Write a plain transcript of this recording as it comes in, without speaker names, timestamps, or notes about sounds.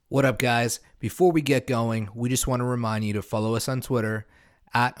What up, guys? Before we get going, we just want to remind you to follow us on Twitter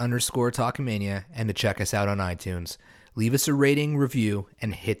 @_Talkamania and to check us out on iTunes. Leave us a rating, review,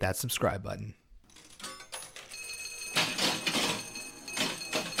 and hit that subscribe button.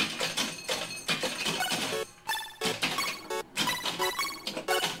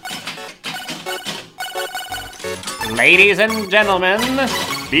 Ladies and gentlemen,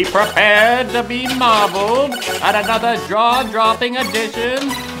 be prepared to be marveled at another jaw-dropping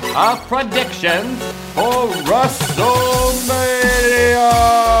edition of predictions for WrestleMania!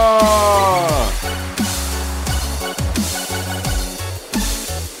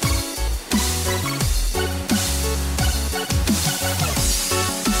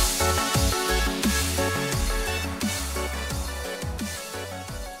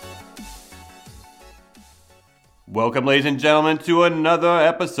 Welcome, ladies and gentlemen, to another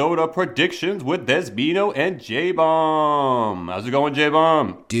episode of Predictions with Desbino and J-Bomb. How's it going,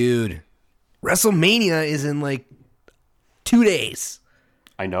 J-Bomb? Dude, WrestleMania is in like 2 days.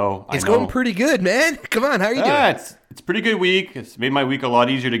 I know. It's going pretty good, man. Come on, how are you doing? It's a pretty good week. It's made my week a lot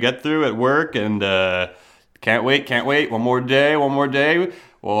easier to get through at work, and can't wait. One more day.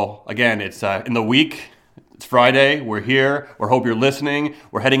 Well, again, it's in the week. It's Friday. We're here. We hope you're listening.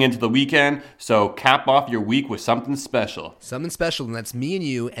 We're heading into the weekend. So cap off your week with something special. Something special, and that's me and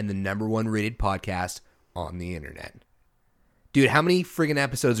you and the #1 rated podcast on the internet. Dude, how many friggin'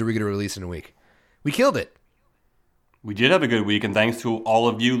 episodes are we going to release in a week? We killed it. We did have a good week, and thanks to all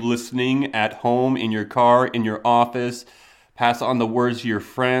of you listening at home, in your car, in your office. Pass on the words to your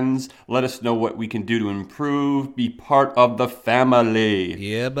friends. Let us know what we can do to improve. Be part of the family.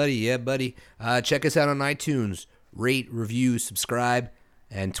 Yeah, buddy. Check us out on iTunes. Rate, review, subscribe.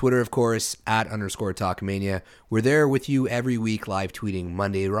 And Twitter, of course, @_Talkamania. We're there with you every week, live tweeting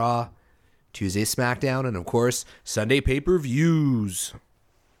Monday Raw, Tuesday SmackDown, and, of course, Sunday pay-per-views.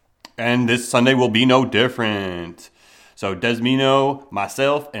 And this Sunday will be no different. So Desmino,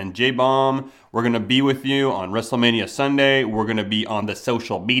 myself, and J-Bomb, we're going to be with you on WrestleMania Sunday. We're going to be on the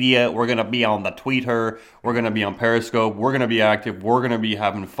social media. We're going to be on the Twitter. We're going to be on Periscope. We're going to be active. We're going to be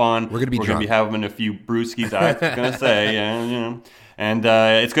having fun. We're going to be having a few brewskis, I was going to say. And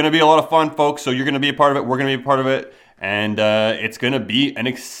it's going to be a lot of fun, folks. So you're going to be a part of it. We're going to be a part of it. And it's going to be an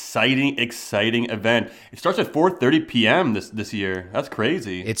exciting event. It starts at 4:30 p.m. this year. That's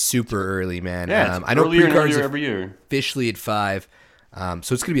crazy. It's super early, man. Yeah, I know earlier and pre-cards earlier every year. Officially at 5.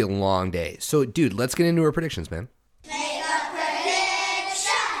 So it's going to be a long day. So, dude, let's get into our predictions, man. Make a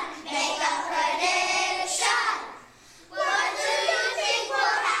prediction. What do you think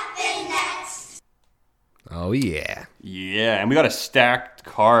will happen next? Oh, yeah. Yeah, and we got a stacked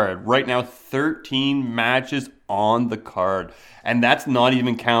card. Right now, 13 matches on the card. And that's not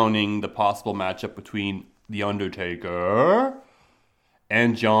even counting the possible matchup between The Undertaker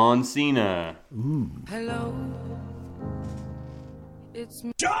and John Cena. Ooh. Hello, it's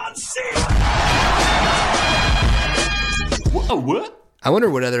me. John Cena! What? I wonder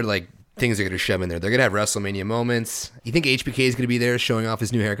what other things they're going to shove in there. They're going to have WrestleMania moments. You think HBK is going to be there showing off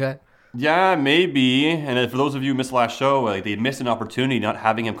his new haircut? Yeah, maybe. And for those of you who missed last show, they missed an opportunity not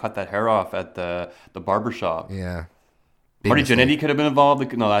having him cut that hair off at the barbershop. Yeah. Marty Jannetty could have been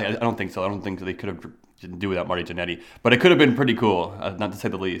involved. No, I don't think so. I don't think they could have didn't do without Marty Jannetty. But it could have been pretty cool, not to say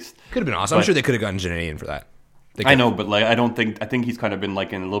the least. Could have been awesome. I'm sure they could have gotten Jannetty in for that. I know, but I think he's kind of been in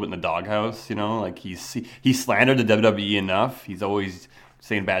a little bit in the doghouse, he slandered the WWE enough. He's always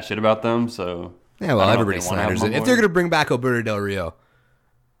saying bad shit about them, so yeah, well, everybody slanders it. If they're going to bring back Alberto Del Rio,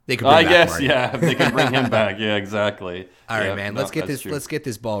 they could bring back Marty. Yeah, if they can bring him back, yeah, exactly. All right, man, let's get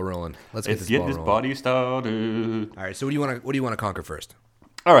this ball rolling. Let's get this body started. All right, so what do you want to conquer first?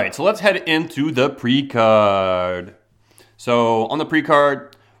 All right, so let's head into the pre-card. So on the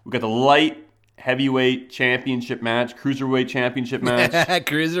pre-card, we got the light heavyweight championship match, cruiserweight championship match.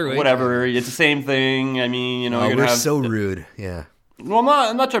 Cruiserweight. Whatever, it's the same thing. I mean, we're so rude. Yeah. Well,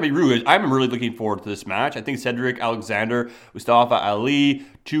 I'm not trying to be rude. I'm really looking forward to this match. I think Cedric Alexander, Mustafa Ali,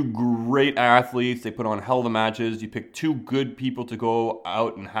 two great athletes. They put on hell of a matches. You pick two good people to go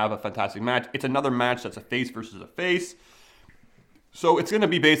out and have a fantastic match. It's another match that's a face versus a face. So it's going to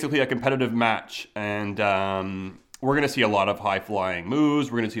be basically a competitive match. And we're going to see a lot of high-flying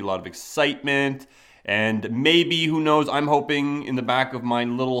moves. We're going to see a lot of excitement. And maybe, who knows, I'm hoping in the back of my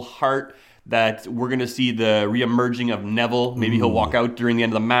little heart that we're going to see the re-emerging of Neville. Maybe he'll walk out during the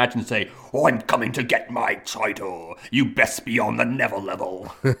end of the match and say, "Oh, I'm coming to get my title. You best be on the Neville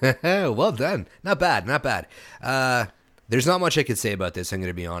level." Well done. Not bad. There's not much I could say about this, I'm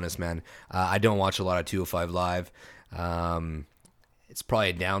going to be honest, man. I don't watch a lot of 205 Live. It's probably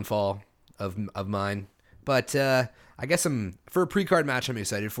a downfall of mine. But I I guess for a pre-card match, I'm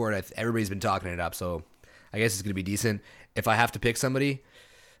excited for it. Everybody's been talking it up, so I guess it's going to be decent. If I have to pick somebody,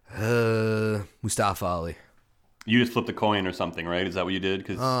 Mustafa Ali. You just flipped a coin or something, right? Is that what you did?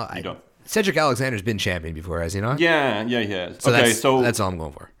 Because you don't. Cedric Alexander's been champion before, has he not? Yeah, he has. So okay, that's all I'm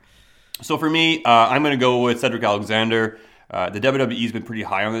going for. So for me, I'm going to go with Cedric Alexander. The WWE's been pretty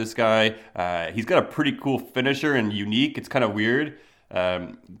high on this guy. He's got a pretty cool finisher and unique. It's kind of weird.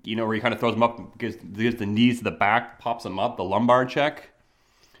 Where he kind of throws him up, gives the knees to the back, pops him up, the lumbar check.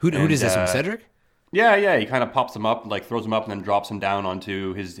 Who does this one, Cedric? Yeah. He kind of pops him up, like throws him up, and then drops him down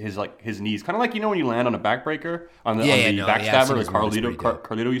onto his knees, kind of like when you land on a backbreaker on the backstabber, like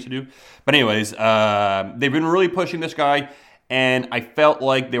Carlito used to do. But anyways, they've been really pushing this guy, and I felt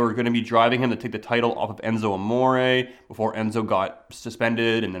like they were going to be driving him to take the title off of Enzo Amore before Enzo got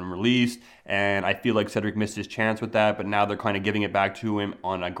suspended and then released. And I feel like Cedric missed his chance with that, but now they're kind of giving it back to him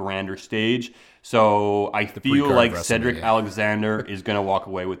on a grander stage. So I feel like Cedric Alexander is going to walk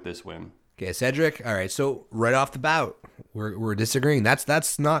away with this win. Okay, Cedric. All right, so right off the bat, we're disagreeing.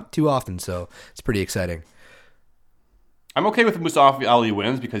 That's not too often, so it's pretty exciting. I'm okay with Mustafa Ali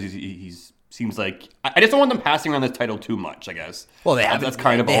wins because he's seems like I just don't want them passing around this title too much, I guess. Well, they haven't. That's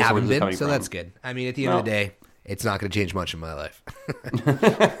kind of they also haven't where this is been, coming so from. that's good. I mean, at the end of the day, it's not going to change much in my life.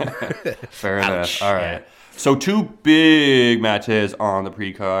 Fair enough. All right. So 2 big matches on the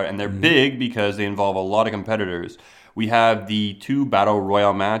pre-card, and they're big because they involve a lot of competitors. We have the 2 Battle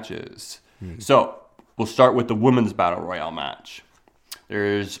Royale matches. So we'll start with the Women's Battle Royale match.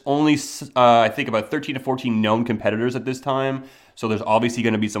 There's only, I think, about 13 to 14 known competitors at this time. So there's obviously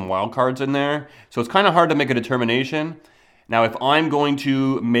going to be some wild cards in there. So it's kind of hard to make a determination. Now, if I'm going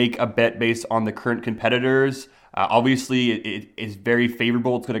to make a bet based on the current competitors, obviously it is very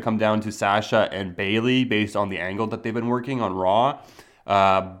favorable. It's going to come down to Sasha and Bayley based on the angle that they've been working on Raw.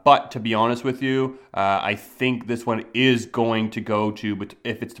 But to be honest with you, I think this one is going to go to,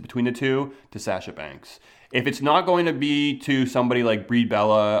 if it's between the two, to Sasha Banks. If it's not going to be to somebody like Brie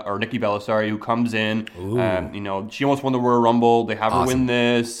Bella or Nikki Bella, who comes in, she almost won the Royal Rumble. They have her win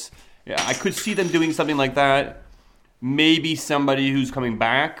this. Yeah, I could see them doing something like that. Maybe somebody who's coming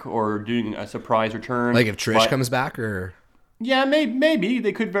back or doing a surprise return. Like if Trish comes back, or yeah, maybe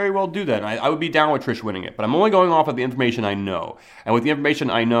they could very well do that. I would be down with Trish winning it, but I'm only going off of the information I know. And with the information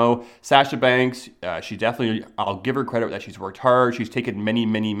I know, Sasha Banks, she definitely, I'll give her credit that she's worked hard. She's taken many,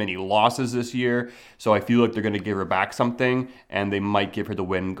 many, many losses this year, so I feel like they're going to give her back something, and they might give her the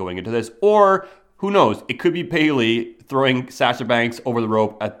win going into this. Or who knows? It could be Bayley throwing Sasha Banks over the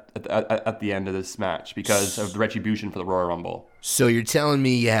rope at the end of this match because of the retribution for the Royal Rumble. So you're telling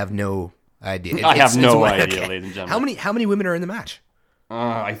me you have no idea? I have no idea, ladies and gentlemen. How many women are in the match?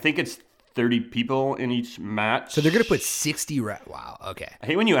 I think it's 30 people in each match. So they're gonna put 60. Wow. Okay. I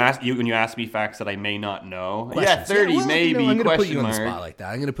hate when you ask me facts that I may not know. Questions. Yeah, 30 maybe. I'm gonna put you on the spot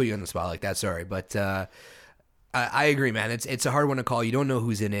like that. Sorry, but I agree, man. It's a hard one to call. You don't know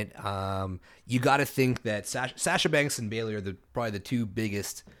who's in it. You got to think that Sasha Banks and Bayley are probably the 2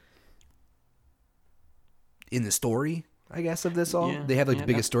 biggest in the story, I guess, of this all. They have the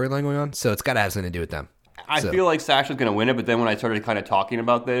biggest storyline going on, so it's got to have something to do with them. I feel like Sasha's going to win it, but then when I started kind of talking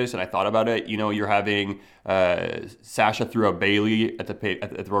about this and I thought about it, you're having Sasha throw a Bayley at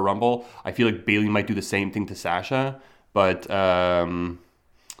the Royal Rumble. I feel like Bayley might do the same thing to Sasha, but I'll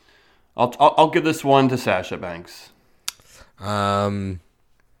give this one to Sasha Banks. I'm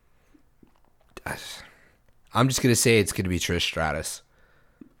just gonna say it's gonna be Trish Stratus.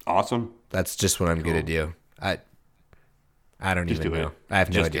 Awesome. That's just what I'm gonna do. I don't just even do know. it. I have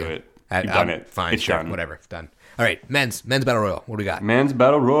no just idea. Do it. You've done it. Fine. It's sure. done. Whatever. Done. All right. Men's Battle Royal. What do we got? Men's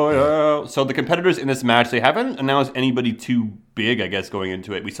Battle Royal. So the competitors in this match, they haven't announced anybody too big, I guess, going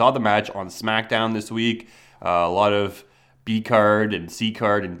into it. We saw the match on SmackDown this week. A lot of B card and C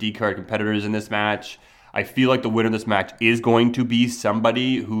card and D card competitors in this match. I feel like the winner of this match is going to be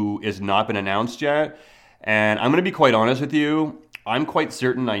somebody who has not been announced yet. And I'm going to be quite honest with you. I'm quite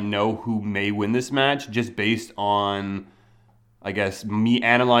certain I know who may win this match just based on, I guess, me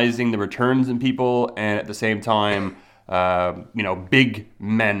analyzing the returns in people and at the same time, big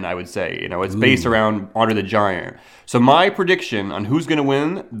men, I would say. It's based around Andre the Giant. So my prediction on who's going to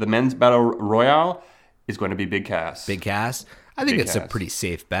win the Men's Battle Royale is going to be Big Cass. Big Cass? I think it's a pretty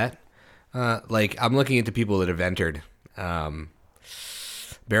safe bet. I'm looking at the people that have entered.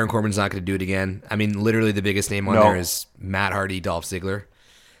 Baron Corbin's not going to do it again. I mean, literally the biggest name on there is Matt Hardy, Dolph Ziggler.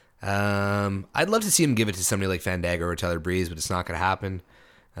 I'd love to see him give it to somebody like Fandango or Tyler Breeze, but it's not going to happen.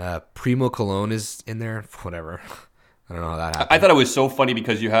 Primo Cologne is in there. Whatever. I don't know how that happened. I thought it was so funny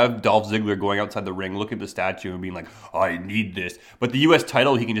because you have Dolph Ziggler going outside the ring, looking at the statue and being like, I need this. But the U.S.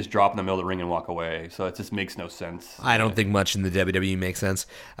 title, he can just drop in the middle of the ring and walk away. So it just makes no sense. I don't think much in the WWE makes sense.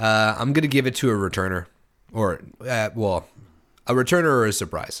 I'm going to give it to a returner. Or, a returner or a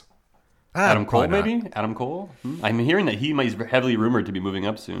surprise. Adam Cole, probably not. maybe? Adam Cole? I'm hearing that he's heavily rumored to be moving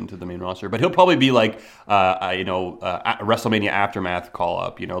up soon to the main roster. But he'll probably be like, a WrestleMania Aftermath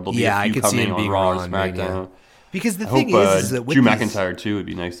call-up. There'll be a I few could see coming him on being Raw Raw and and SmackDown. Mania. Because the I thing hope, is that with Drew these, McIntyre, too, would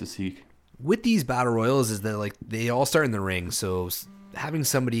be nice to see. with these battle royals is that like they all start in the ring. So having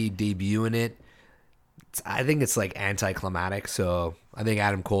somebody debut in it, I think it's like anticlimactic. So I think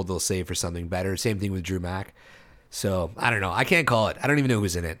Adam Cole they'll save for something better. Same thing with Drew Mac. So I don't know. I can't call it. I don't even know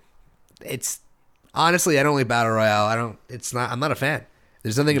who's in it. It's honestly, I don't like battle royale. I'm not a fan.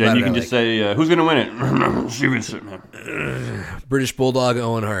 There's nothing about Then it. you can just say, who's going to win it? Stevenson, man. British Bulldog,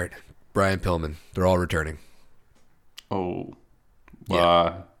 Owen Hart, Brian Pillman. They're all returning. Oh.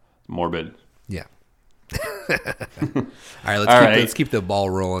 Yeah. Morbid. Yeah. All right, let's keep the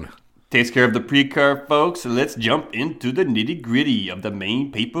ball rolling. Takes care of the pre-card, folks. Let's jump into the nitty-gritty of the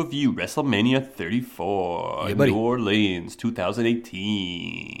main pay-per-view, WrestleMania 34, Yeah, buddy. New Orleans,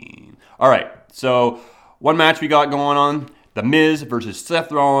 2018. All right, so one match we got going on, The Miz versus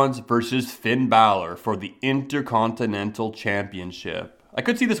Seth Rollins versus Finn Balor for the Intercontinental Championship. I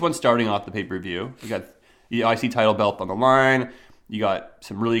could see this one starting off the pay-per-view. You got the IC title belt on the line. You got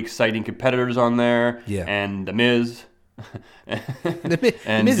some really exciting competitors on there. Yeah. And The Miz...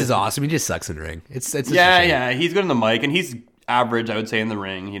 The Miz is awesome. He just sucks in the ring. It's such a shame. yeah. He's good on the mic, and he's average, I would say, in the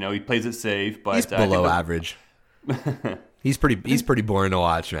ring. He plays it safe, but He's below average. He's pretty boring to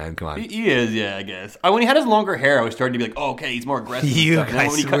watch, man. Come on. He is, yeah, I guess. When he had his longer hair, I was starting to be like, oh, okay, he's more aggressive. You and stuff. And then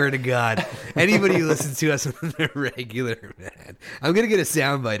guys, when he swear to God, anybody who listens to us on the regular, man, I'm gonna get a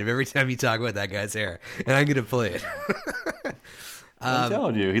soundbite of every time you talk about that guy's hair, and I'm gonna play it. I'm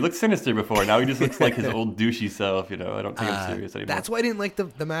telling you, he looked sinister before. Now he just looks like his old douchey self. I don't take him serious anymore. That's why I didn't like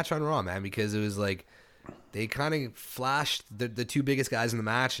the match on Raw, man, because it was like they kind of flashed the two biggest guys in the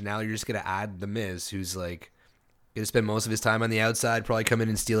match, and now you're just gonna add the Miz, who's like gonna spend most of his time on the outside, probably come in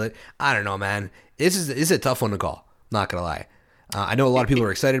and steal it. I don't know, man. This is a tough one to call. Not gonna lie. I know a lot of people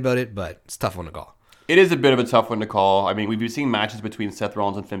are excited about it, but it's a tough one to call. It is a bit of a tough one to call. I mean, we've been seeing matches between Seth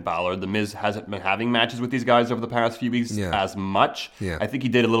Rollins and Finn Balor. The Miz hasn't been having matches with these guys over the past few weeks as much. Yeah. I think he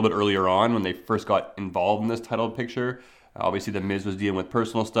did a little bit earlier on when they first got involved in this title picture. Obviously, the Miz was dealing with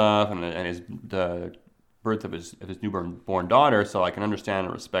personal stuff and the birth of his newborn daughter, so I can understand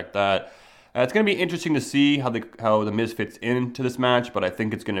and respect that. It's going to be interesting to see how the Miz fits into this match, but I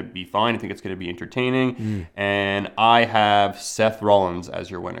think it's going to be fine. I think it's going to be entertaining. And I have Seth Rollins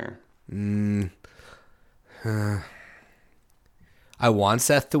as your winner. I want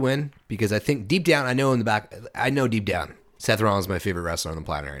Seth to win because I think deep down, I know deep down, Seth Rollins is my favorite wrestler on the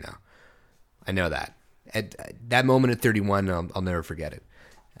planet right now. I know that. At that moment at 31, I'll never forget it.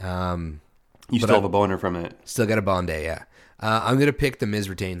 You still have a boner from it. Still got a Bond day, yeah. I'm gonna pick the Miz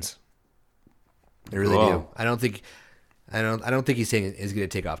retains. I really do. I don't think he's saying is gonna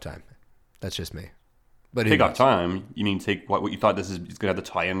take off time. That's just me. But Take off time? You mean take what you thought he's going to have to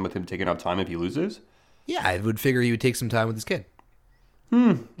tie in with him taking off time if he loses? Yeah, I would figure he would take some time with his kid.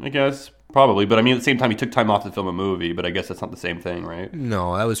 I guess. Probably. But I mean, at the same time, he took time off to film a movie, but I guess that's not the same thing, right?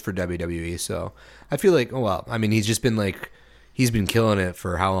 No, that was for WWE, so I feel like, he's been killing it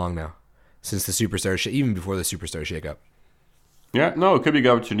for how long now? Since the Superstar, even before the Superstar shakeup. Yeah, no, it could be a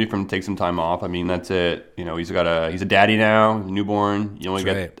good opportunity for him to take some time off. I mean, that's it. He's a daddy now, a newborn. You only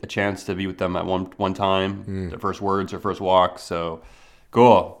get a chance to be with them at one time. Their first words, their first walk. So,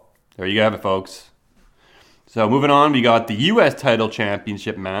 cool. There you have it, folks. So, moving on, we got the U.S. title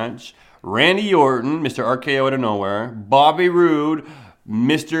championship match. Randy Orton, Mr. RKO out of nowhere. Bobby Roode,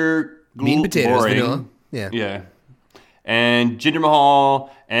 Mr. Mean potatoes, Boring. vanilla. Yeah. And Jinder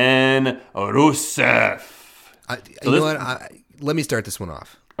Mahal and Rusev. You know what? Let me start this one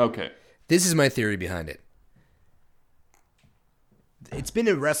off. Okay. This is my theory behind it. It's been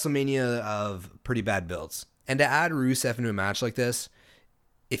a WrestleMania of pretty bad builds. And to add Rusev into a match like this,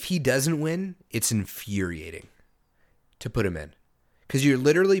 if he doesn't win, it's infuriating to put him in. Because you're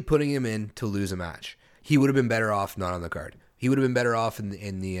literally putting him in to lose a match. He would have been better off not on the card. He would have been better off in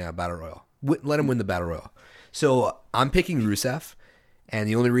the Battle Royal. Let him win the Battle Royal. So I'm picking Rusev. And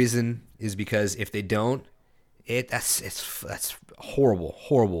the only reason is because if they don't, that's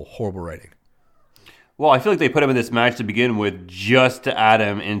horrible writing. Well, I feel like they put him in this match to begin with just to add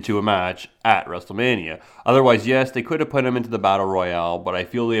him into a match at WrestleMania. Otherwise, yes, they could have put him into the Battle Royale, but I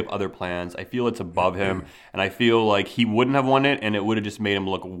feel they have other plans. I feel it's above him, and I feel like he wouldn't have won it, and it would have just made him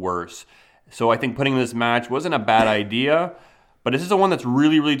look worse. So I think putting this match wasn't a bad idea, but this is the one that's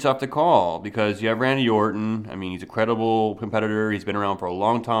really, really tough to call because you have Randy Orton. I mean, he's a credible competitor. He's been around for a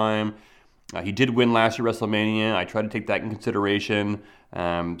long time. He did win last year at WrestleMania. I tried to take that in consideration.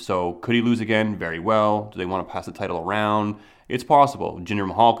 So could he lose again? Very well. Do they want to pass the title around? It's possible. Jinder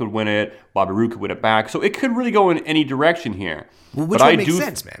Mahal could win it. Bobby Roode could win it back. So it could really go in any direction here. Well, which one makes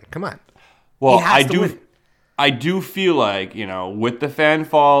sense, man? Come on. Well, Win. I do feel like, with the fan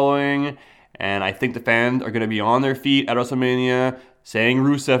following, and I think the fans are going to be on their feet at WrestleMania saying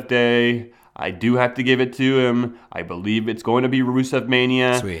Rusev Day. I do have to give it to him. I believe it's going to be Rusev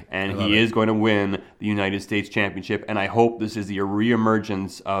Mania. Sweet. And he is going to win the United States Championship. And I hope this is the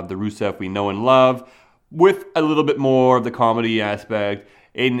reemergence of the Rusev we know and love with a little bit more of the comedy aspect.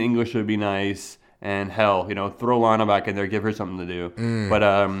 Aiden English would be nice. And hell, throw Lana back in there, give her something to do. But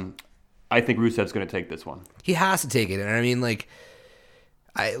I think Rusev's going to take this one. He has to take it. And I mean, like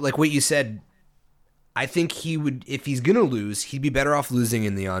what you said, I think he would, if he's going to lose, he'd be better off losing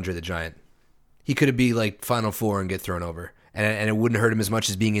in the Andre the Giant. He could be like Final Four and get thrown over, and it wouldn't hurt him as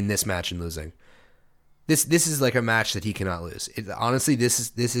much as being in this match and losing. This is like a match that he cannot lose. Honestly,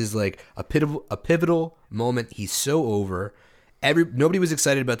 this is like a pivotal moment. He's so over. Nobody was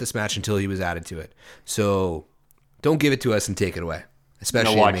excited about this match until he was added to it. So don't give it to us and take it away,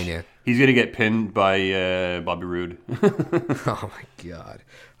 especially in Mania. He's gonna get pinned by Bobby Roode. Oh my god,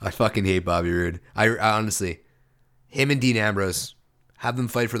 I fucking hate Bobby Roode. I honestly, him and Dean Ambrose. Have them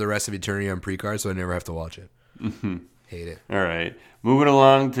fight for the rest of eternity on pre-card so I never have to watch it. Mm-hmm. Hate it. All right. Moving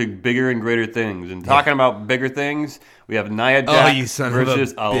along to bigger and greater things. And talking about bigger things, we have Nia Jax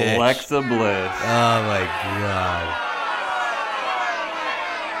versus Alexa Bliss. Oh, my God.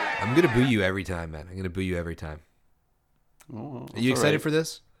 I'm going to boo you every time, man. I'm going to boo you every time. Oh, are you excited for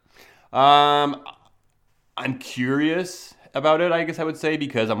this? I'm curious about it, I guess I would say,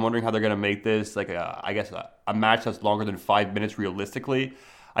 because I'm wondering how they're going to make this like a match that's longer than 5 minutes realistically.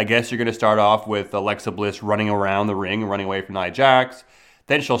 I guess you're going to start off with Alexa Bliss running around the ring, running away from Nia Jax.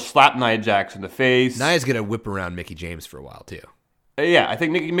 Then she'll slap Nia Jax in the face. Nia's going to whip around Mickie James for a while, too. Yeah, I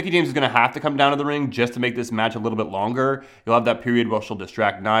think Mickie James is going to have to come down to the ring just to make this match a little bit longer. You'll have that period where she'll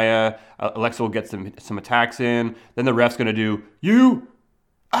distract Nia. Alexa will get some attacks in. Then the ref's going to do, you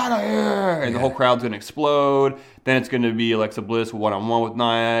out of here! And the whole crowd's going to explode. Then it's going to be Alexa Bliss one-on-one with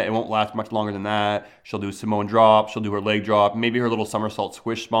Nia. It won't last much longer than that. She'll do Samoan drop. She'll do her leg drop. Maybe her little somersault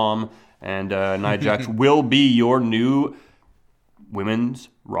squish bomb. And Nia Jax will be your new Women's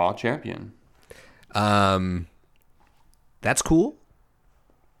Raw champion. That's cool.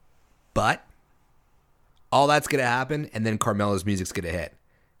 But all that's going to happen, and then Carmella's music's going to hit.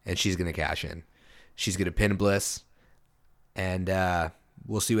 And she's going to cash in. She's going to pin Bliss. And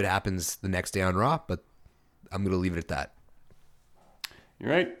we'll see what happens the next day on Raw, but I'm going to leave it at that.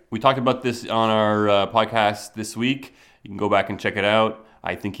 You're right. We talked about this on our podcast this week. You can go back and check it out.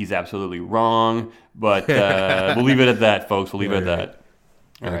 I think he's absolutely wrong, but we'll leave it at that, folks. We'll leave it at that.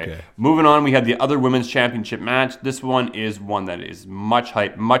 All right. Okay. Moving on, we have the other women's championship match. This one is one that is much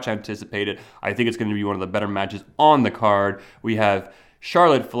hype, much anticipated. I think it's going to be one of the better matches on the card. We have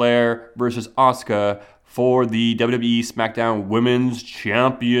Charlotte Flair versus Asuka for the WWE SmackDown Women's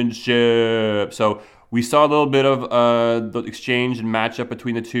Championship. So we saw a little bit of the exchange and matchup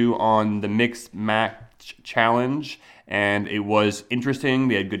between the two on the Mixed Match Challenge, and it was interesting.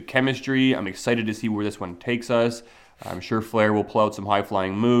 They had good chemistry. I'm excited to see where this one takes us. I'm sure Flair will pull out some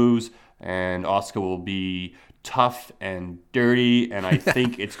high-flying moves, and Asuka will be tough and dirty, and I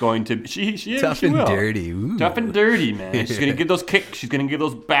think it's going to... She tough and dirty. Ooh. Tough and dirty, man. She's going to give those kicks. She's going to give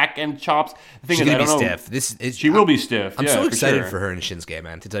those back-end chops. The thing She's is, going to be stiff. stiff. She will be stiff. I'm so excited for her and Shinsuke,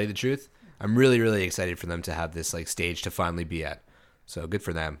 man, to tell you the truth. I'm really, really excited for them to have this stage to finally be at. So good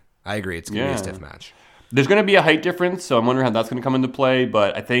for them. I agree. It's going to be a stiff match. There's going to be a height difference, so I'm wondering how that's going to come into play.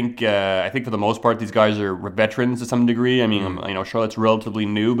 But I think for the most part, these guys are veterans to some degree. I mean, Charlotte's relatively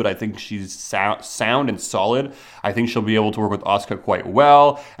new, but I think she's sound and solid. I think she'll be able to work with Asuka quite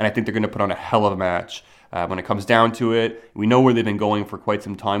well, and I think they're going to put on a hell of a match. When it comes down to it, we know where they've been going for quite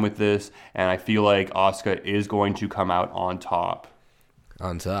some time with this, and I feel like Asuka is going to come out on top.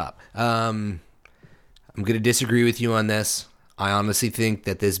 I'm going to disagree with you on this. I honestly think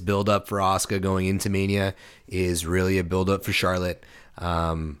that this build-up for Asuka going into Mania is really a build-up for Charlotte.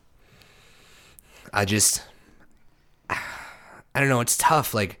 I don't know. It's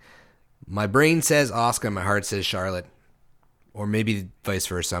tough. My brain says Asuka, my heart says Charlotte. Or maybe vice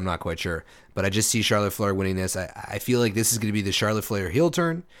versa. I'm not quite sure. But I just see Charlotte Flair winning this. I feel like this is going to be the Charlotte Flair heel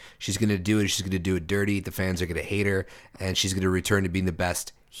turn. She's going to do it. She's going to do it dirty. The fans are going to hate her. And she's going to return to being the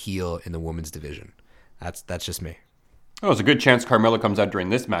best heel in the women's division. That's just me. Oh, there's a good chance Carmella comes out during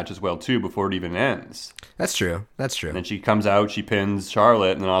this match as well, too, before it even ends. That's true. And then she comes out, she pins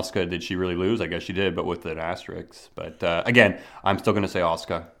Charlotte, and then Asuka, did she really lose? I guess she did, but with an asterisk. But again, I'm still going to say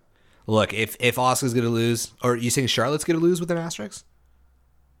Asuka. Look, if Asuka's going to lose, or you saying Charlotte's going to lose with an asterisk?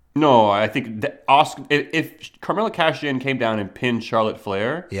 No, I think that Asuka, if Carmella cashed in, came down and pinned Charlotte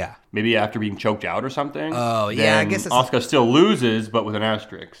Flair, Yeah. maybe after being choked out or something. Oh, yeah, I then guess that's Asuka still loses, but with an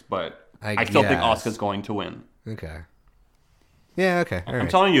asterisk. But I still think guess. Asuka's going to win. Okay. Yeah, okay. All I'm right.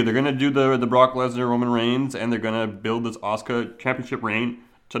 telling you, they're going to do the Brock Lesnar, Roman Reigns, and they're going to build this Asuka championship reign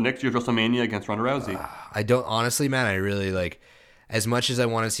to next year's WrestleMania against Ronda Rousey. I don't, honestly, man, I really like, as much as I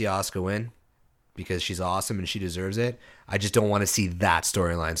want to see Asuka win, because she's awesome and she deserves it, I just don't want to see that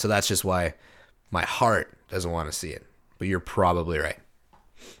storyline. So that's just why my heart doesn't want to see it. But you're probably right.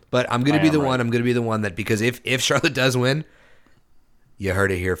 But I'm going to be the one. I'm going to be the one that, because if Charlotte does win, you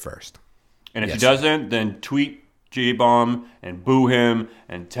heard it here first. And if she doesn't, then tweet J-Bomb and boo him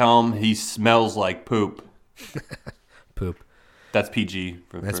and tell him he smells like poop. Poop. That's PG.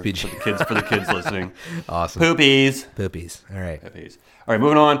 That's PG. For the kids listening. Awesome. Poopies. All right. Poopies. All right,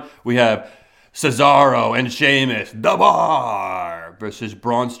 moving on. We have Cesaro and Sheamus, The Bar, versus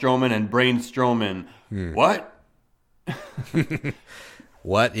Braun Strowman and Braun Strowman. What?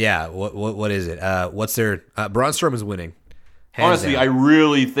 What? Yeah. What is it? What's their... Braun Strowman's winning. Hands Honestly, down. I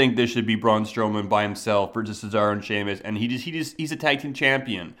really think this should be Braun Strowman by himself versus Cesaro and Sheamus, and he's a tag team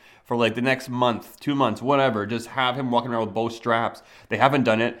champion for like the next month, 2 months, whatever. Just have him walking around with both straps. They haven't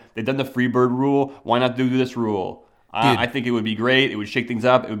done it. They've done the Freebird rule. Why not do this rule? I think it would be great. It would shake things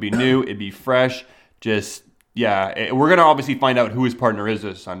up. It would be new. It'd be fresh. Just we're gonna obviously find out who his partner is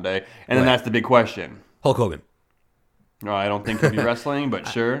this Sunday, and then that's the big question. Hulk Hogan. No, I don't think he'll be wrestling, but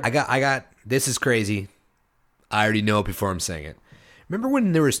sure. I got. This is crazy. I already know it before I'm saying it. Remember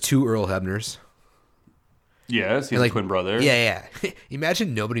when there was 2 Earl Hebners? Yes, he's a twin brother. Yeah.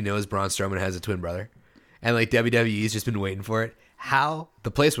 Imagine nobody knows Braun Strowman has a twin brother. And like WWE's just been waiting for it. How?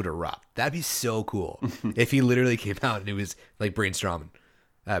 The place would erupt. That'd be so cool. If he literally came out and it was like Braun Strowman.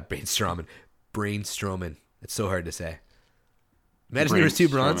 It's so hard to say. Imagine there was 2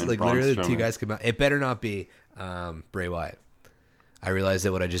 Brauns. Like literally the 2 guys come out. It better not be Bray Wyatt. I realized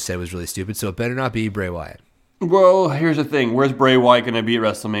that what I just said was really stupid, so it better not be Bray Wyatt. Well, here's the thing. Where's Bray Wyatt going to be at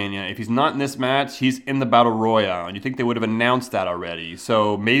WrestleMania? If he's not in this match, he's in the Battle Royale. And you think they would have announced that already.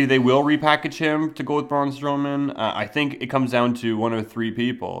 So maybe they will repackage him to go with Braun Strowman. I think it comes down to one of 3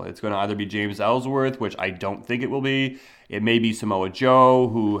 people. It's going to either be James Ellsworth, which I don't think it will be. It may be Samoa Joe,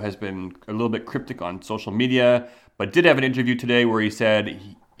 who has been a little bit cryptic on social media, but did have an interview today where he said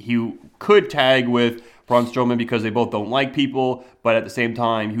he could tag with Braun Strowman because they both don't like people, but at the same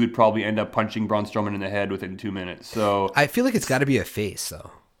time, he would probably end up punching Braun Strowman in the head within 2 minutes. So I feel like it's got to be a face,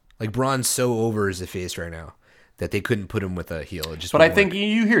 though. Like Braun's so over as a face right now that they couldn't put him with a heel. But I think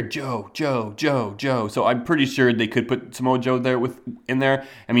you hear Joe. So I'm pretty sure they could put Samoa Joe in there.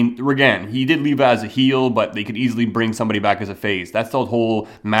 I mean, again, he did leave as a heel, but they could easily bring somebody back as a face. That's the whole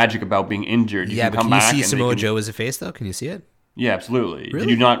magic about being injured. But can you see Samoa Joe as a face, though? Can you see it? Yeah, absolutely. Really?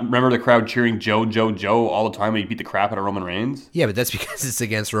 Did you not remember the crowd cheering Joe all the time when he beat the crap out of Roman Reigns? Yeah, but that's because it's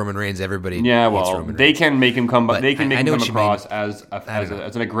against Roman Reigns. Everybody hates Roman Reigns. Reigns. Can make him come, but they can make him come across mean.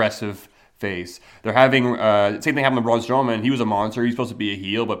 as an aggressive face. They're having same thing happened with Braun Strowman. He was a monster. He's supposed to be a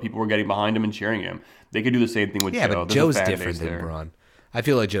heel, but people were getting behind him and cheering him. They could do the same thing with Joe. Yeah, but There's Joe's different than Braun. I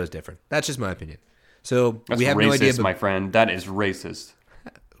feel like Joe's different. That's just my opinion. So That's we have racist, no idea. My friend. That is racist.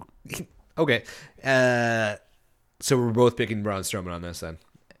 Okay. So we're both picking Braun Strowman on this then.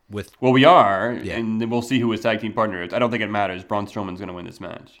 Well, we are, and then we'll see who his tag team partner is. I don't think it matters. Braun Strowman's going to win this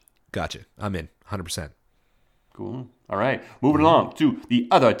match. Gotcha. I'm in 100%. Cool. All right. Moving along to the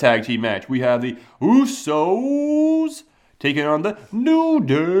other tag team match. We have the Usos taking on the New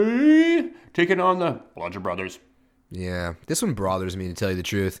Day, taking on the Bludgeon Brothers. Yeah. This one bothers me, to tell you the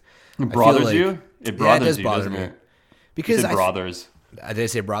truth. It bothers you? It bothers you, bother doesn't me. it? Because brothers. Did I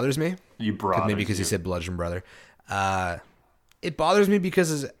say it bothers me? You brothers. Maybe because you said Bludgeon Brother. It bothers me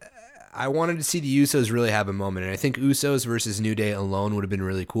because I wanted to see the Usos really have a moment, and I think Usos versus New Day alone would have been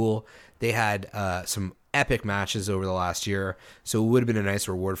really cool. They had some epic matches over the last year, so it would have been a nice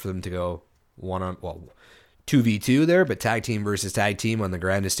reward for them to go 2v2 there, but tag team versus tag team on the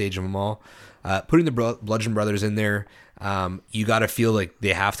grandest stage of them all. Putting the Bludgeon Brothers in there, you got to feel like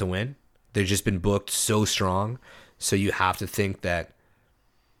they have to win. They've just been booked so strong, so you have to think that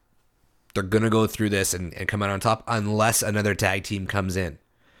they're going to go through this and come out on top unless another tag team comes in.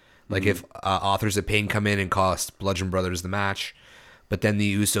 Like if Authors of Pain come in and cost Bludgeon Brothers the match, but then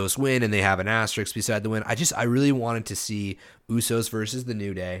the Usos win and they have an asterisk beside the win. I really wanted to see Usos versus the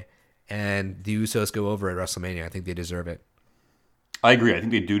New Day and the Usos go over at WrestleMania. I think they deserve it. I agree. I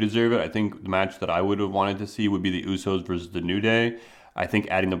think they do deserve it. I think the match that I would have wanted to see would be the Usos versus the New Day. I think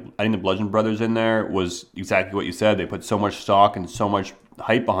adding the Bludgeon Brothers in there was exactly what you said. They put so much stock and so much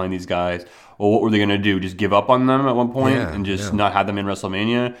hype behind these guys. Well, what were they going to do? Just give up on them at one point and just not have them in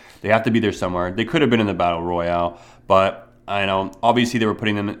WrestleMania? They have to be there somewhere. They could have been in the Battle Royale, but I know obviously they were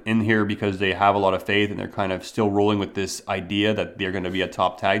putting them in here because they have a lot of faith and they're kind of still rolling with this idea that they're going to be a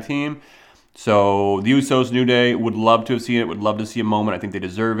top tag team. So the Usos, New Day, would love to have seen it, would love to see a moment. I think they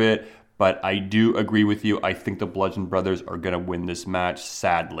deserve it. But I do agree with you. I think the Bludgeon Brothers are going to win this match,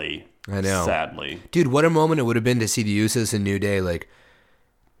 sadly. I know. Sadly. Dude, what a moment it would have been to see the Usos and New Day like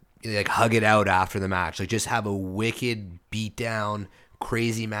hug it out after the match. Like just have a wicked beatdown,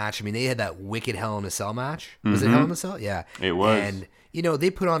 crazy match. I mean, they had that wicked Hell in a Cell match. Was it Hell in a Cell? Yeah. It was. And,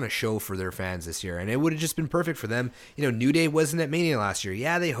 they put on a show for their fans this year, and it would have just been perfect for them. New Day wasn't at Mania last year.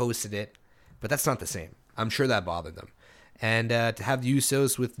 Yeah, they hosted it, but that's not the same. I'm sure that bothered them. And to have the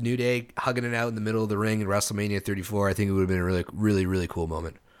Usos with New Day hugging it out in the middle of the ring in WrestleMania 34, I think it would have been a really, really, really cool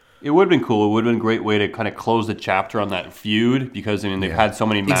moment. It would have been cool. It would have been a great way to kind of close the chapter on that feud because, they've had so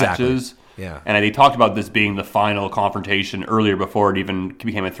many matches. Exactly. Yeah. And they talked about this being the final confrontation earlier before it even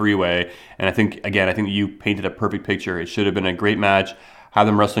became a three-way. And I think you painted a perfect picture. It should have been a great match, have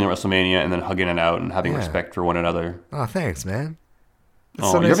them wrestling at WrestleMania, and then hugging it out and having respect for one another. Oh, thanks, man.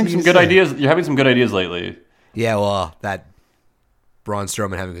 You're having some good ideas. You're having some good ideas lately. Yeah, well, that Braun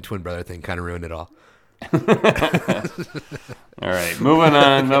Strowman having the twin brother thing kind of ruined it all. All right, moving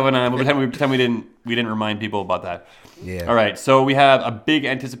on. Pretend we didn't remind people about that. Yeah. All right, so we have a big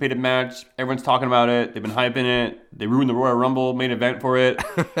anticipated match. Everyone's talking about it. They've been hyping it. They ruined the Royal Rumble main event for it.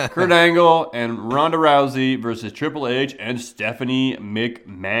 Kurt Angle and Ronda Rousey versus Triple H and Stephanie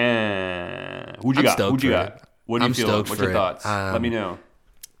McMahon. Who'd you got? What do you feel? What's your thoughts? Let me know.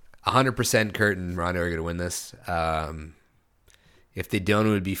 100% Kurt and Ronda are going to win this. If they don't, it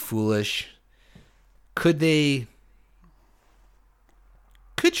would be foolish. Could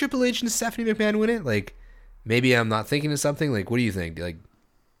Triple H and Stephanie McMahon win it? Like, maybe I'm not thinking of something. Like, what do you think? Like,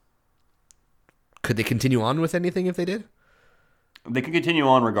 could they continue on with anything if they did? They can continue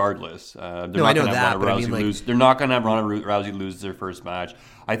on regardless. I know that, but I mean, like, lose. They're not going to have Ronda Rousey lose their first match.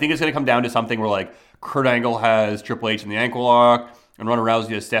 I think it's going to come down to something where, like, Kurt Angle has Triple H in the ankle lock, and Ronda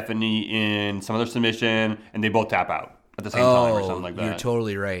Rousey has Stephanie in some other submission, and they both tap out at the same time or something like that. You're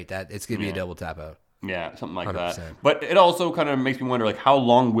totally right. That it's going to be a double tap out. Yeah, something like 100%. that. But it also kind of makes me wonder, like, how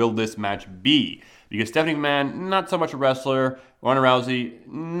long will this match be? Because Stephanie McMahon, not so much a wrestler. Ronda Rousey,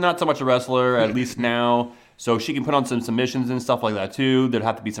 not so much a wrestler, at least now. So she can put on some submissions and stuff like that, too. There'd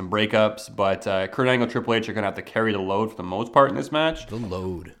have to be some breakups. But Kurt Angle and Triple H are going to have to carry the load for the most part in this match. The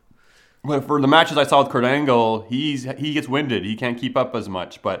load. But for the matches I saw with Kurt Angle, he gets winded. He can't keep up as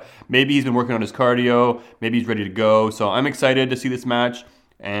much. But maybe he's been working on his cardio. Maybe he's ready to go. So I'm excited to see this match.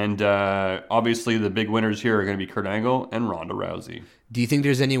 And obviously the big winners here are going to be Kurt Angle and Ronda Rousey. Do you think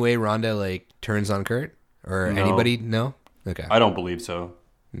there's any way Ronda like turns on Kurt or anybody? No? Okay. I don't believe so.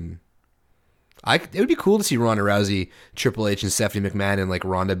 It would be cool to see Ronda Rousey, Triple H, and Stephanie McMahon and like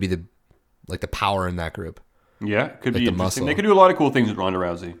Ronda be the power in that group. Yeah, could like be the interesting. muscle. They could do a lot of cool things with Ronda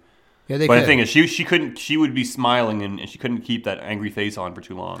Rousey. Yeah, they but could. the thing is, she couldn't. She would be smiling and she couldn't keep that angry face on for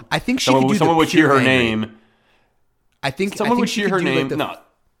too long. I think someone would cheer her name. Someone would cheer her name.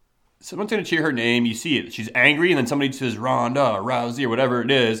 Someone's going to cheer her name. You see it. She's angry, and then somebody says Ronda, Rousey, or whatever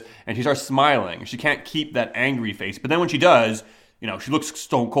it is, and she starts smiling. She can't keep that angry face. But then when she does, she looks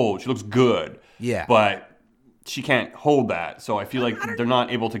stone cold. She looks good. Yeah. But she can't hold that. So I feel like they're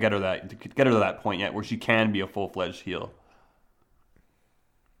not able to get her to that point yet where she can be a full-fledged heel.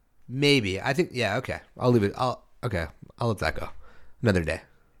 Maybe. I think, yeah, okay. I'll leave it. I'll let that go. Another day.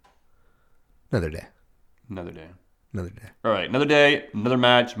 All right, another day, another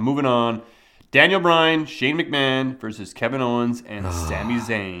match. Moving on. Daniel Bryan, Shane McMahon versus Kevin Owens and Sami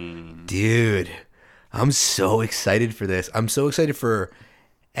Zayn. Dude, I'm so excited for this. I'm so excited for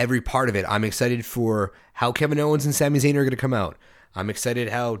every part of it. I'm excited for how Kevin Owens and Sami Zayn are going to come out. I'm excited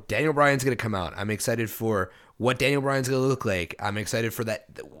how Daniel Bryan's going to come out. I'm excited for what Daniel Bryan's going to look like. I'm excited for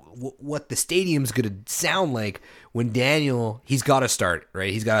what the stadium's going to sound like when Daniel, he's got to start,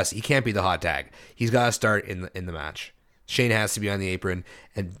 right? He can't be the hot tag. He's got to start in the match. Shane has to be on the apron,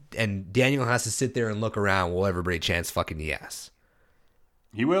 and Daniel has to sit there and look around while everybody chants fucking yes.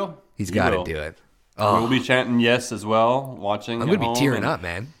 He will. He's got to do it. We'll be chanting yes as well, watching. I'm going to be tearing up,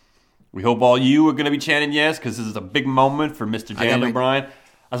 man. We hope all you are going to be chanting yes, because this is a big moment for Mr. Daniel Bryan.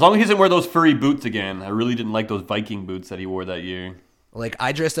 As long as he doesn't wear those furry boots again. I really didn't like those Viking boots that he wore that year. Like,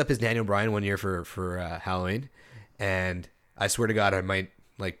 I dressed up as Daniel Bryan one year for Halloween, and I swear to God, I might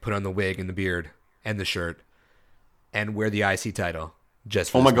like put on the wig and the beard and the shirt and wear the IC title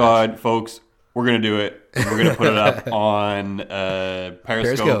just for Oh this my match. God, folks. We're going to do it. We're going to put it up on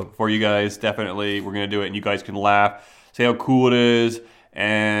Periscope for you guys. Definitely. We're going to do it, and you guys can laugh, say how cool it is.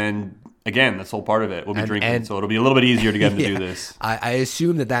 And again, that's the whole part of it. We'll be drinking, so it'll be a little bit easier to get them to do this. I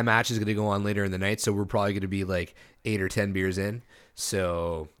assume that match is going to go on later in the night, so we're probably going to be like 8 or 10 beers in.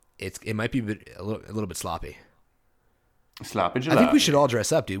 So it might be a little bit sloppy. Sloppage. I think we should all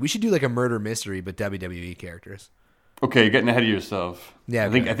dress up, dude. We should do like a murder mystery, but WWE characters. Okay, you're getting ahead of yourself. Yeah,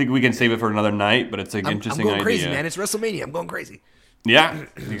 I think we can save it for another night, but it's an interesting idea. I'm going crazy, man. It's WrestleMania. I'm going crazy. Yeah,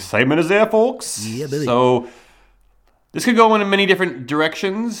 the excitement is there, folks. Yeah, baby. So this could go in many different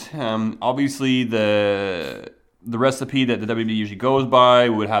directions. Obviously, the recipe that the WWE usually goes by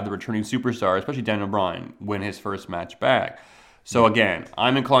would have the returning superstar, especially Daniel Bryan, win his first match back. So again,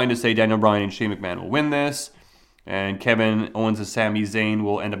 I'm inclined to say Daniel Bryan and Shane McMahon will win this. And Kevin Owens and Sami Zayn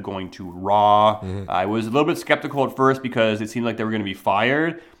will end up going to Raw. I was a little bit skeptical at first because it seemed like they were going to be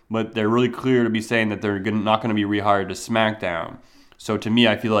fired, but they're really clear to be saying that they're not going to be rehired to SmackDown. So to me,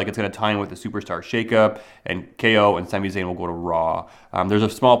 I feel like it's going to tie in with the superstar shakeup, and KO and Sami Zayn will go to Raw. There's a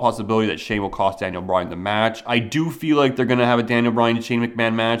small possibility that Shane will cost Daniel Bryan the match. I do feel like they're going to have a Daniel Bryan and Shane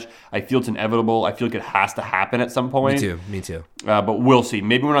McMahon match. I feel it's inevitable. I feel like it has to happen at some point. Me too. But we'll see.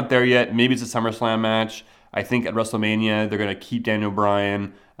 Maybe we're not there yet. Maybe it's a SummerSlam match. I think at WrestleMania, they're going to keep Daniel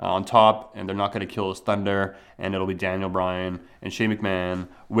Bryan on top, and they're not going to kill his thunder, and it'll be Daniel Bryan and Shane McMahon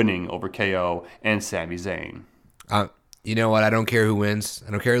winning over KO and Sami Zayn. You know what? I don't care who wins.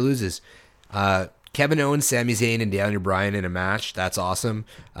 I don't care who loses. Kevin Owens, Sami Zayn, and Daniel Bryan in a match. That's awesome.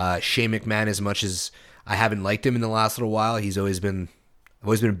 Shane McMahon, as much as I haven't liked him in the last little while, I've always been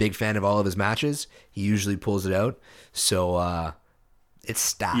a big fan of all of his matches. He usually pulls it out. So it's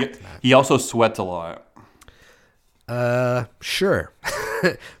stacked. He also sweats a lot. Sure.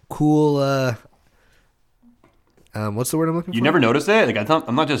 Cool. What's the word I'm looking for? You never noticed it? Like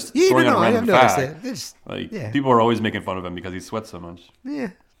I'm not just throwing out a random fact. People are always making fun of him because he sweats so much.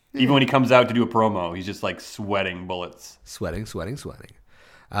 Yeah. Even when he comes out to do a promo, he's just like sweating bullets. Sweating. Sweat.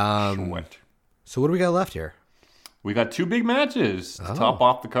 So what do we got left here? We got 2 big matches to top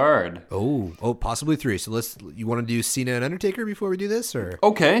off the card. Oh, possibly 3. So you want to do Cena and Undertaker before we do this, or?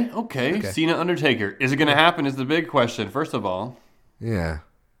 Okay. Cena Undertaker. Is it going to happen? Is the big question. First of all. Yeah.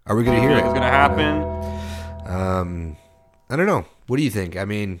 Are we going to hear it? It's going to happen. I don't know. What do you think? I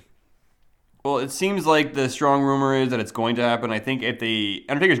mean, well, it seems like the strong rumor is that it's going to happen. I think if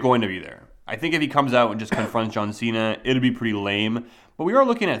Undertaker's going to be there. I think if he comes out and just confronts John Cena, it'll be pretty lame. But we are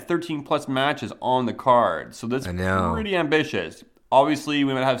looking at 13 plus matches on the card, so that's pretty ambitious. Obviously,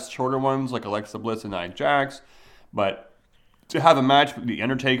 we might have shorter ones like Alexa Bliss and Nia Jax, but to have a match with the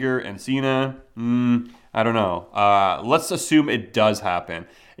Undertaker and Cena, I don't know. Let's assume it does happen.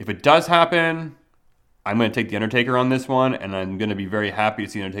 If it does happen, I'm going to take the Undertaker on this one, and I'm going to be very happy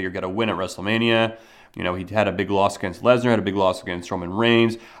to see the Undertaker get a win at WrestleMania. You know, he had a big loss against Lesnar, had a big loss against Roman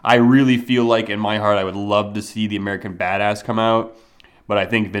Reigns. I really feel like in my heart I would love to see the American Badass come out. But I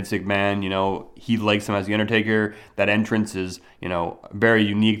think Vince McMahon, he likes him as the Undertaker. That entrance is, very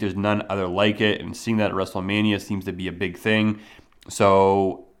unique. There's none other like it. And seeing that at WrestleMania seems to be a big thing.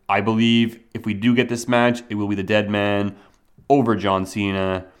 So I believe if we do get this match, it will be the Dead Man over John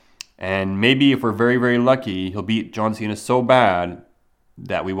Cena. And maybe if we're very, very lucky, he'll beat John Cena so bad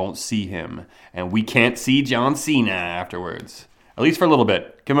that we won't see him. And we can't see John Cena afterwards. At least for a little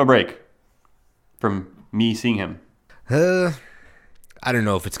bit. Give him a break from me seeing him. I don't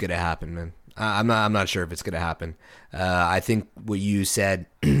know if it's going to happen, man. I'm not sure if it's going to happen. I think what you said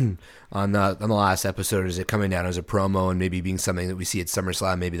on the last episode is it coming down as a promo and maybe being something that we see at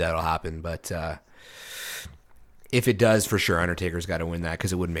SummerSlam. Maybe that'll happen, but if it does, for sure, Undertaker's got to win that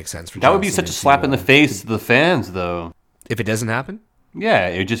because it wouldn't make sense for. That would be such a slap in the face to the fans, though. If it doesn't happen.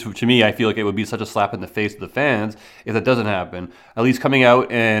 Yeah, to me, I feel like it would be such a slap in the face to the fans if that doesn't happen. At least coming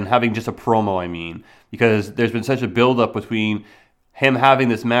out and having just a promo, because there's been such a build-up between him having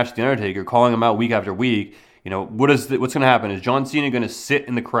this match with The Undertaker, calling him out week after week. What's going to happen? Is John Cena going to sit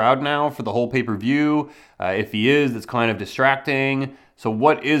in the crowd now for the whole pay-per-view? If he is, it's kind of distracting. So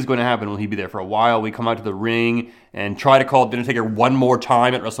what is going to happen? Will he be there for a while? We come out to the ring and try to call The Undertaker one more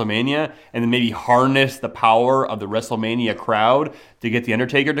time at WrestleMania and then maybe harness the power of the WrestleMania crowd to get The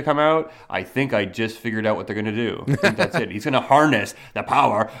Undertaker to come out? I think I just figured out what they're going to do. I think that's it. He's going to harness the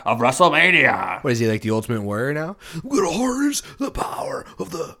power of WrestleMania. What is he, like the Ultimate Warrior now? I'm going to harness the power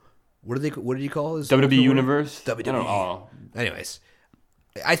of the... What did he call his... WWE Universe? WWE. I don't know. Anyways,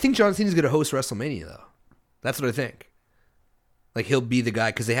 I think John Cena's going to host WrestleMania, though. That's what I think. Like, he'll be the guy,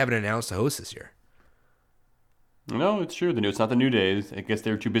 because they haven't announced a host this year. No, it's true. It's not the New Days. I guess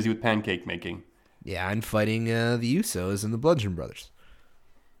they were too busy with pancake making. Yeah, and fighting the Usos and the Bludgeon Brothers.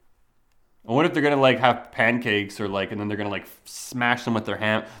 I wonder if they're gonna have pancakes or and then they're gonna smash them with their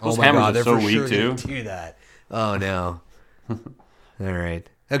ham. Those my hammers God, are they're so for weak sure too. gonna do that. Oh no. All right.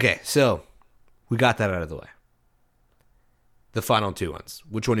 Okay, so we got that out of the way. The final two ones.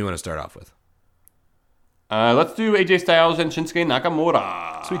 Which one do you want to start off with? Let's do AJ Styles and Shinsuke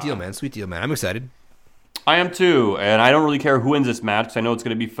Nakamura. Sweet deal, man. Sweet deal, man. I'm excited. I am too, and I don't really care who wins this match because I know it's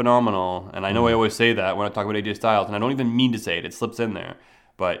going to be phenomenal. And I know I always say that when I talk about AJ Styles, and I don't even mean to say it. It slips in there.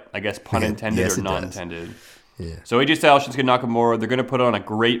 But I guess pun intended yes, or it not does. intended. Yeah. So AJ Styles, Shinsuke Nakamura, they're going to put on a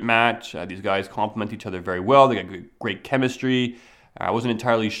great match. These guys complement each other very well. They got great chemistry. I wasn't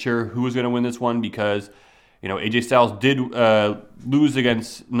entirely sure who was going to win this one because, AJ Styles did lose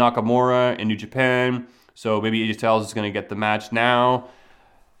against Nakamura in New Japan. So maybe AJ Styles is going to get the match now,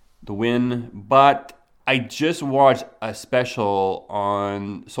 the win. But I just watched a special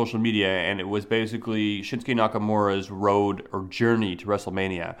on social media, and it was basically Shinsuke Nakamura's road or journey to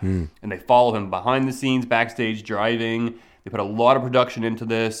WrestleMania. And they follow him behind the scenes, backstage, driving. They put a lot of production into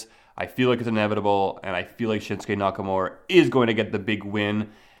this. I feel like it's inevitable, and I feel like Shinsuke Nakamura is going to get the big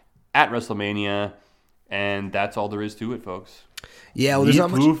win at WrestleMania, and that's all there is to it, folks. Yeah, well, there's not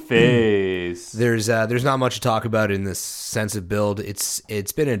much. Face. There's not much to talk about in this sense of build. It's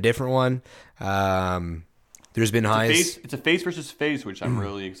been a different one. There's been highs. It's a face versus face, which I'm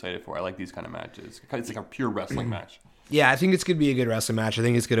really excited for. I like these kind of matches. It's like a pure wrestling match. Yeah, I think it's gonna be a good wrestling match. I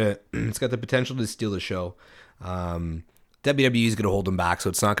think it's got the potential to steal the show. WWE is gonna hold them back, so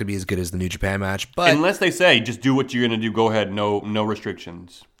it's not gonna be as good as the New Japan match. But unless they say just do what you're gonna do, go ahead, no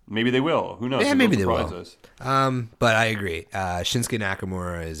restrictions. Maybe they will. Who knows? yeah, maybe they will. Us. But I agree. Shinsuke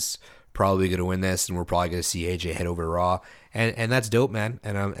Nakamura is probably gonna win this, and we're probably gonna see AJ head over to Raw, and that's dope, man.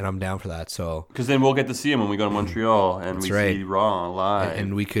 And I'm down for that. So because then we'll get to see him when we go to Montreal and That's we right. see Raw live,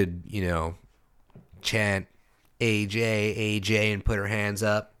 and we could chant AJ and put our hands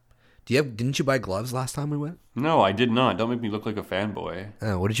up. Didn't you buy gloves last time we went? No, I did not. Don't make me look like a fanboy.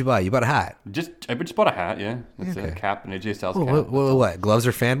 Oh, what did you buy? You bought a hat. I just bought a hat. Yeah, that's Okay. a cap and AJ Styles Oh, cap. what? Gloves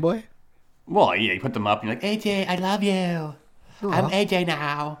are fanboy? Well, yeah, you put them up and you're like, AJ, I love you. I'm AJ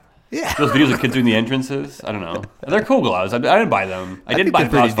now. Yeah. Those videos of kids doing the entrances. I don't know. They're cool gloves. I didn't buy them. I didn't buy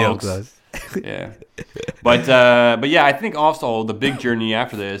think they're gloves, pretty dope folks. gloves. Yeah, but yeah, I think also the big journey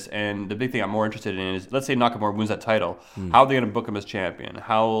after this, and the big thing I'm more interested in is, let's say Nakamura wins that title, how are they going to book him as champion?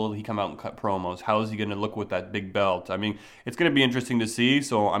 How will he come out and cut promos? How is he going to look with that big belt? I mean, it's going to be interesting to see.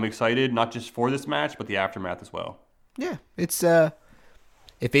 So I'm excited, not just for this match, but the aftermath as well. Yeah. It's if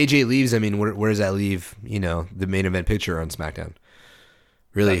AJ leaves, I mean, where does that leave? The main event picture on SmackDown.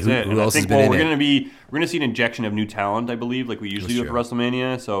 Really, That's it. who And else I has think, been in we're it? going to see an injection of new talent, I believe, like we usually do That's for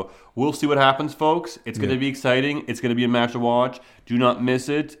WrestleMania. So we'll see what happens, folks. It's going to be exciting. It's going to be a match to watch. Do not miss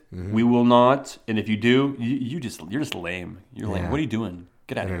it. We will not. And if you do, you're just lame. You're lame. What are you doing?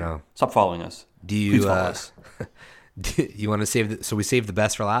 Get out of here. know. Stop following us. Do you Please follow us. you want to save? So we saved the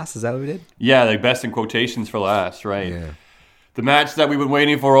best for last. Is that what we did? Yeah, the best in quotations for last, right? Yeah. The match that we've been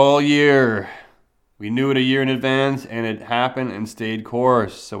waiting for all year. We knew it a year in advance, and it happened and stayed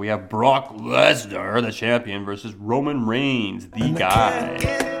course. So we have Brock Lesnar, the champion, versus Roman Reigns, the guy.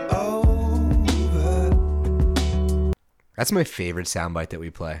 That's my favorite soundbite that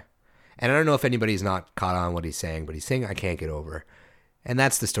we play. And I don't know if anybody's not caught on what he's saying, but he's saying "I can't get over," and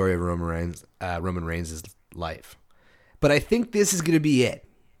that's the story of Roman Reigns' life. But I think this is going to be it.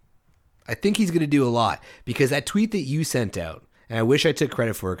 I think he's going to do a lot because that tweet that you sent out, and I wish I took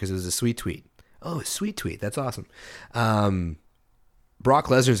credit for it because it was a sweet tweet. Oh, a sweet tweet. That's awesome. Brock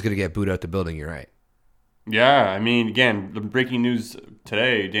Lesnar's going to get booed out the building. You're right. Yeah, I mean, again, the breaking news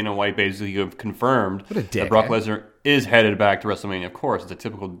today, Dana White basically confirmed that Brock Lesnar is headed back to WrestleMania. Of course, it's a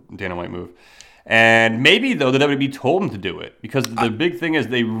typical Dana White move. And maybe, though, the WWE told him to do it because the big thing is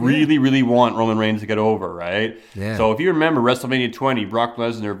they really, really want Roman Reigns to get over, right? Yeah. So if you remember WrestleMania 20, Brock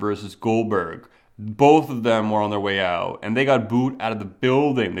Lesnar versus Goldberg, both of them were on their way out, and they got booed out of the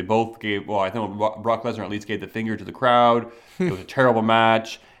building. They both gave, I think Brock Lesnar at least gave the finger to the crowd. It was a terrible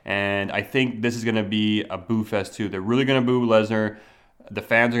match, and I think this is going to be a boo fest too. They're really going to boo Lesnar. The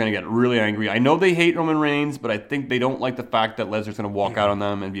fans are going to get really angry. I know they hate Roman Reigns, but I think they don't like the fact that Lesnar's going to walk out on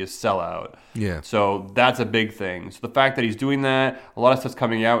them and be a sellout. Yeah. So that's a big thing. So the fact that he's doing that, a lot of stuff's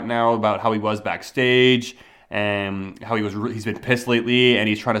coming out now about how he was backstage and how he's been pissed lately, and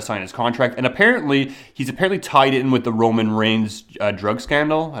he's trying to sign his contract. And he's tied in with the Roman Reigns drug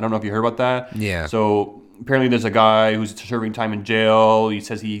scandal. I don't know if you heard about that. Yeah. So Apparently, there's a guy who's serving time in jail. He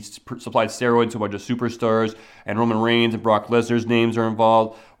says he supplied steroids to a bunch of superstars, and Roman Reigns and Brock Lesnar's names are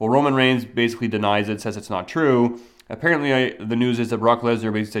involved. Well, Roman Reigns basically denies it, says it's not true. Apparently, the news is that Brock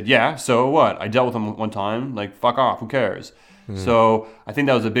Lesnar basically said, yeah, so what? I dealt with him one time. Like, fuck off. Who cares? So I think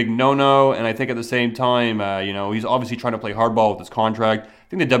that was a big no-no, and I think at the same time, he's obviously trying to play hardball with his contract. I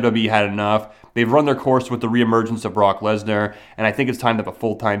think the WWE had enough. They've run their course with the reemergence of Brock Lesnar, and I think it's time to have a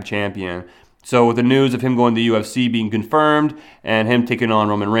full-time champion. So with the news of him going to the UFC being confirmed and him taking on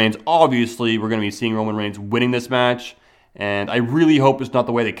Roman Reigns, obviously we're going to be seeing Roman Reigns winning this match. And I really hope it's not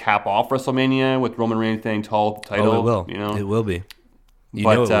the way they cap off WrestleMania with Roman Reigns staying tall with the title. Oh, it will. You know? It will be. You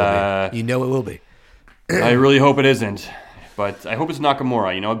But, know it will be. You know it will be. I really hope it isn't. But I hope it's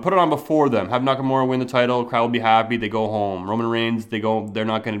Nakamura. Put it on before them. Have Nakamura win the title. Crowd will be happy. They go home. Roman Reigns, they're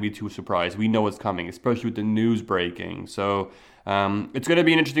not going to be too surprised. We know it's coming, especially with the news breaking. So it's going to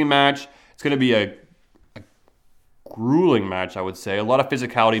be an interesting match. It's going to be a grueling match, I would say. A lot of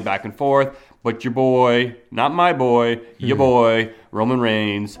physicality back and forth. But your boy, not my boy, your boy, Roman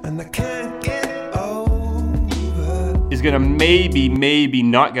Reigns, And I can't get over. is going to maybe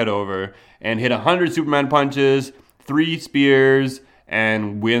not get over and hit 100 Superman punches, 3 spears,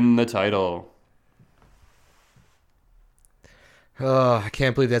 and win the title. Oh, I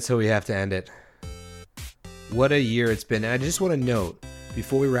can't believe that's how we have to end it. What a year it's been. And I just want to note,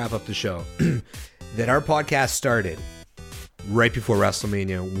 before we wrap up the show, that our podcast started right before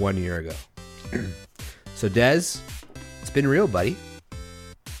WrestleMania 1 year ago. So, Des, it's been real, buddy.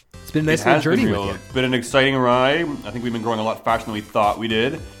 It's been a nice little journey with you. It's been an exciting ride. I think we've been growing a lot faster than we thought we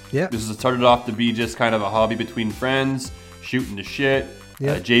did. Yeah. This has started off to be just kind of a hobby between friends, shooting the shit.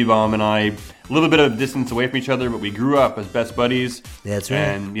 Yeah. J-Bomb and I, a little bit of distance away from each other, but we grew up as best buddies. That's right.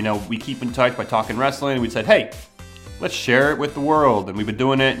 And, we keep in touch by talking wrestling. And we said, hey, let's share it with the world. And we've been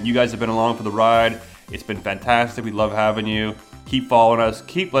doing it. You guys have been along for the ride. It's been fantastic. We love having you. Keep following us.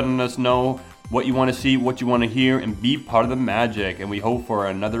 Keep letting us know what you want to see, what you want to hear, and be part of the magic. And we hope for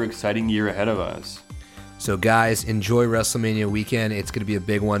another exciting year ahead of us. So, guys, enjoy WrestleMania weekend. It's going to be a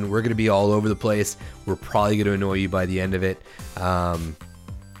big one. We're going to be all over the place. We're probably going to annoy you by the end of it.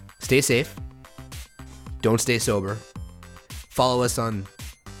 Stay safe. Don't stay sober. Follow us on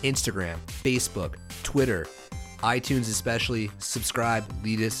Instagram, Facebook, Twitter, iTunes especially. Subscribe.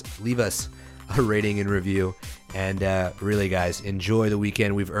 Leave us a rating and review. And really, guys, enjoy the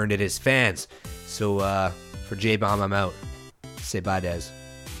weekend. We've earned it as fans. So for J-Bomb, I'm out. Say bye, Des.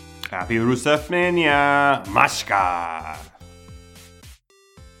 Happy Rusev Mania! Mashka!